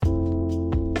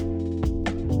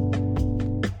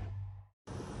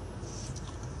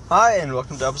Hi, and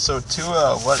welcome to episode 2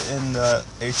 of What in the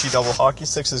HE Double Hockey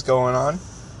Sticks is going on.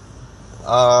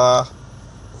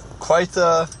 Quite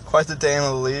the day in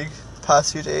the league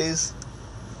past few days.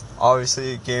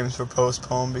 Obviously, games were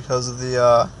postponed because of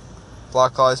the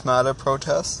Black Lives Matter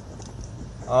protests.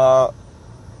 And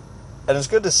it's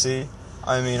good to see.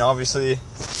 I mean, obviously,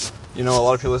 a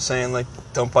lot of people are saying, like,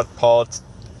 don't put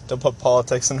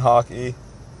politics in hockey.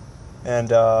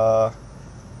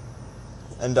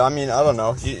 And I mean, I don't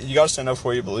know. You gotta stand up for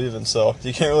what you believe in, so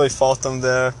you can't really fault them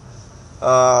there.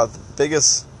 The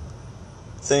biggest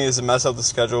thing is to mess up the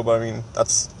schedule, but I mean,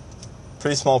 that's a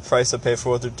pretty small price to pay for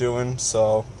what they're doing,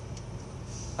 so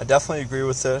I definitely agree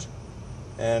with it.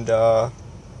 And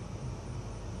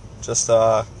just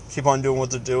keep on doing what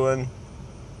they're doing.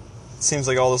 It seems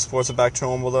like all the sports are back to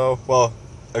normal, though. Well,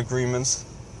 agreements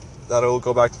that it'll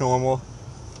go back to normal.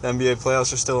 The NBA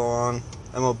playoffs are still on.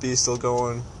 MLB is still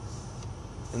going.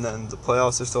 And then the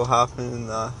playoffs are still happening in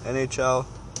the NHL.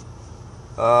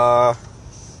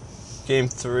 Game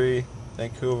 3,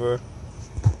 Vancouver.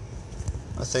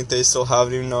 I think they still have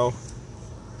it, even though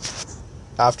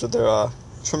after their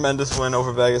tremendous win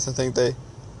over Vegas, I think they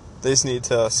just need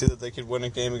to see that they could win a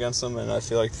game against them, and I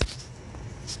feel like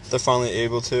they're finally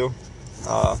able to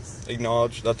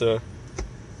acknowledge that they're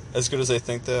as good as they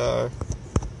think they are.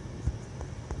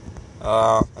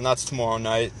 And that's tomorrow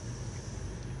night.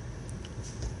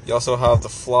 You also have the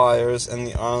Flyers and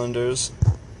the Islanders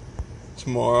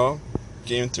tomorrow.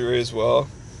 Game 3 as well.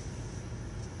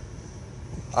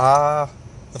 The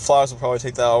Flyers will probably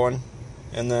take that one.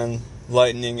 And then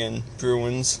Lightning and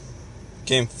Bruins.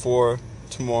 Game 4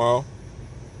 tomorrow.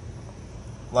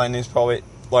 Lightning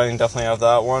definitely have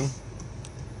that one.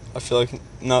 I feel like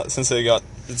since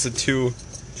it's a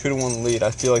 2-1 lead, I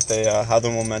feel like they have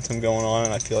the momentum going on,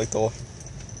 and I feel like they'll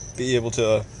be able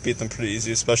to beat them pretty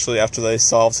easy, especially after they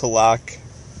solved Halak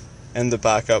and the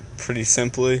backup pretty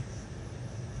simply.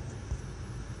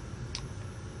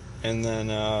 And then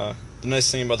the nice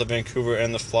thing about the Vancouver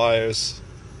and the Flyers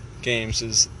games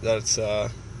is that it's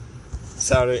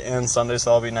Saturday and Sunday,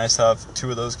 so it'll be nice to have 2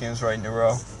 of those games right in a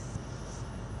row.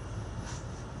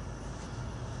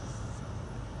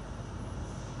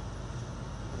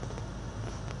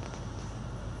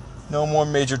 No more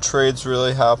major trades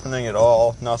really happening at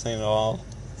all. Nothing at all.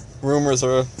 Rumors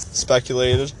are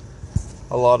speculated.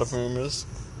 A lot of rumors.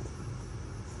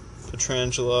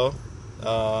 Pietrangelo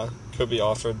could be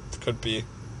offered. Could be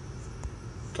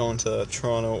going to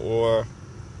Toronto or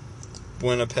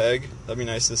Winnipeg. That'd be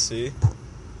nice to see.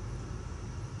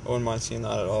 I wouldn't mind seeing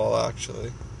that at all,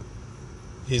 actually.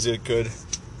 He's a good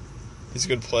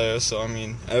player, so I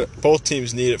mean, both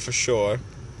teams need it for sure.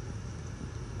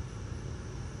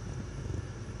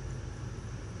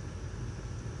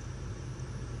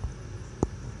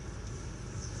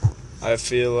 I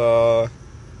feel,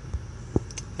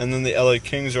 and then the LA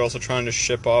Kings are also trying to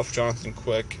ship off Jonathan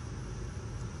Quick.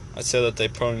 I'd say that they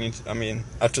probably need to, I mean,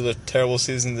 after the terrible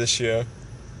season this year,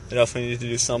 they definitely need to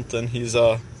do something. He's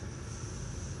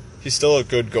still a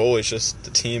good goalie, it's just the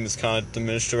team is kind of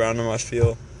diminished around him, I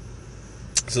feel.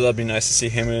 So that'd be nice to see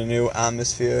him in a new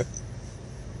atmosphere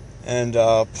and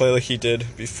play like he did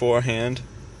beforehand.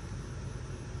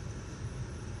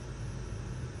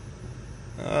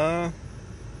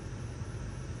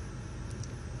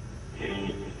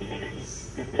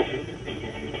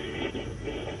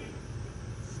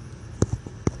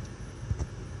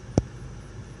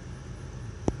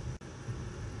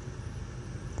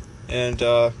 And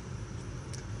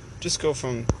just go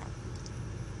from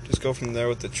there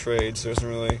with the trades. There isn't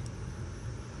really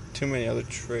too many other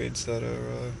trades that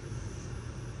are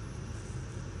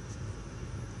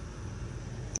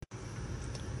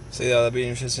so yeah, that'd be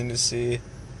interesting to see.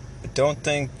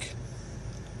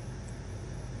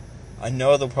 I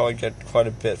know they'll probably get quite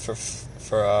a bit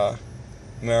for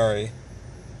Murray,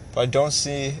 but I don't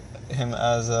see him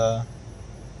as that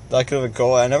good of a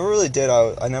goalie. I never really did.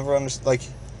 I never understood, like,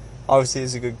 obviously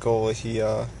he's a good goalie.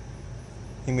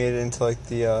 He made it into like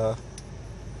the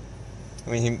I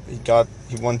mean he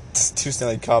won 2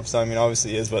 Stanley Cups. So, I mean,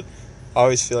 obviously he is, but I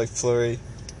always feel like Fleury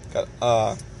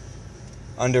got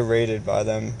underrated by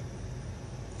them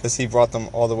because he brought them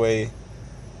all the way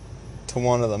to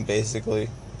one of them basically,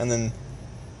 and then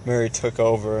Murray took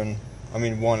over and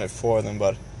won it for them.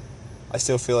 But I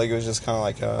still feel like it was just kind of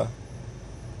like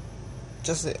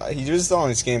he was on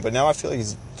his game, but now I feel like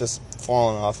he's just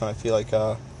falling off, and I feel like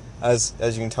as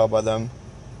you can tell by them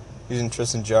using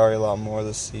Tristan Jarry a lot more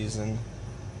this season.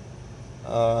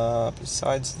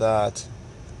 Besides that,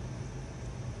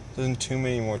 there isn't too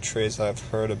many more trades I've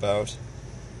heard about.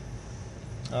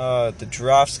 The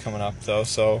draft's coming up though,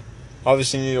 so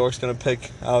Obviously, New York's going to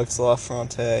pick Alex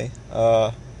Lafreniere.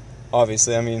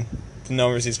 Obviously, I mean, the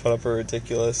numbers he's put up are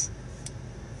ridiculous.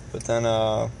 But then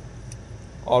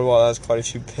Ottawa has quite a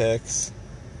few picks.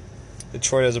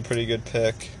 Detroit has a pretty good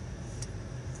pick.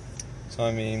 So,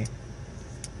 I mean,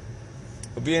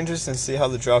 it'll be interesting to see how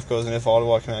the draft goes and if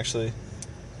Ottawa can actually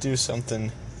do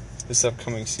something this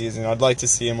upcoming season. I'd like to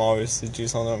see him obviously do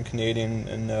something on Canadian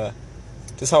and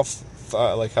just how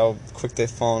quick they've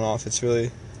fallen off. It's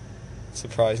really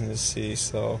surprising to see.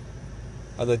 So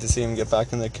I'd like to see him get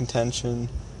back in the contention.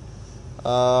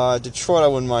 Detroit, I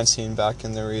wouldn't mind seeing back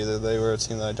in there either. They were a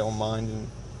team that I don't mind, and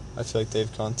I feel like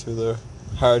they've gone through their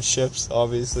hardships.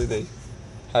 Obviously, they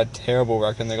had terrible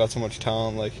record and they got so much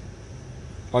talent.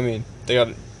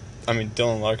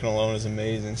 Dylan Larkin alone is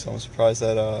amazing, so I'm surprised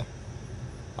that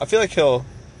I feel like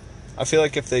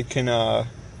if they can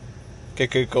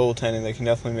get good goaltending, they can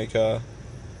definitely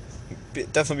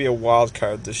be a wild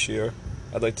card this year.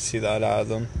 I'd like to see that out of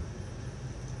them.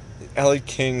 The LA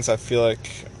Kings, I feel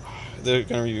like they're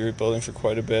going to be rebuilding for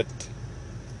quite a bit.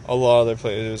 A lot of their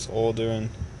players are older and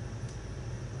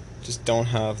just don't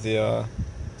have the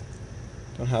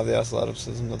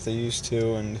athleticism that they used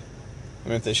to. And I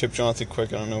mean, if they ship Jonathan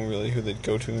Quick, I don't know really who they'd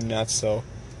go to in net. So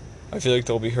I feel like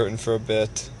they'll be hurting for a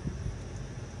bit.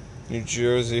 New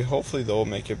Jersey, hopefully they'll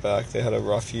make it back. They had a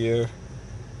rough year.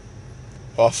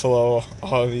 Buffalo,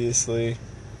 obviously.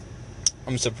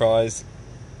 I'm surprised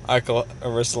Eichel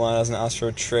Ristolainen hasn't asked for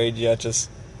a trade yet. Just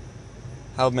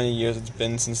how many years it's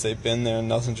been since they've been there and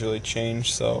nothing's really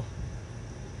changed. So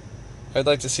I'd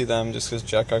like to see them just because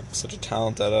Jack Eichel's such a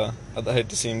talent that I'd hate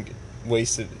to see him get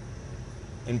wasted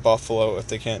in Buffalo if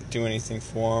they can't do anything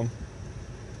for him.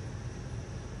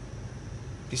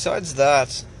 Besides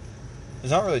that,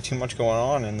 there's not really too much going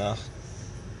on in the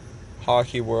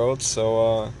hockey world,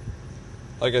 so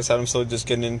like I said, I'm still just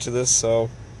getting into this, so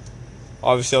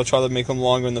obviously I'll try to make them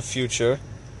longer in the future,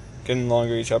 getting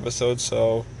longer each episode,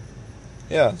 so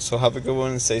yeah, so have a good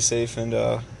one and stay safe, and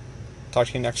talk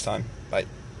to you next time. Bye.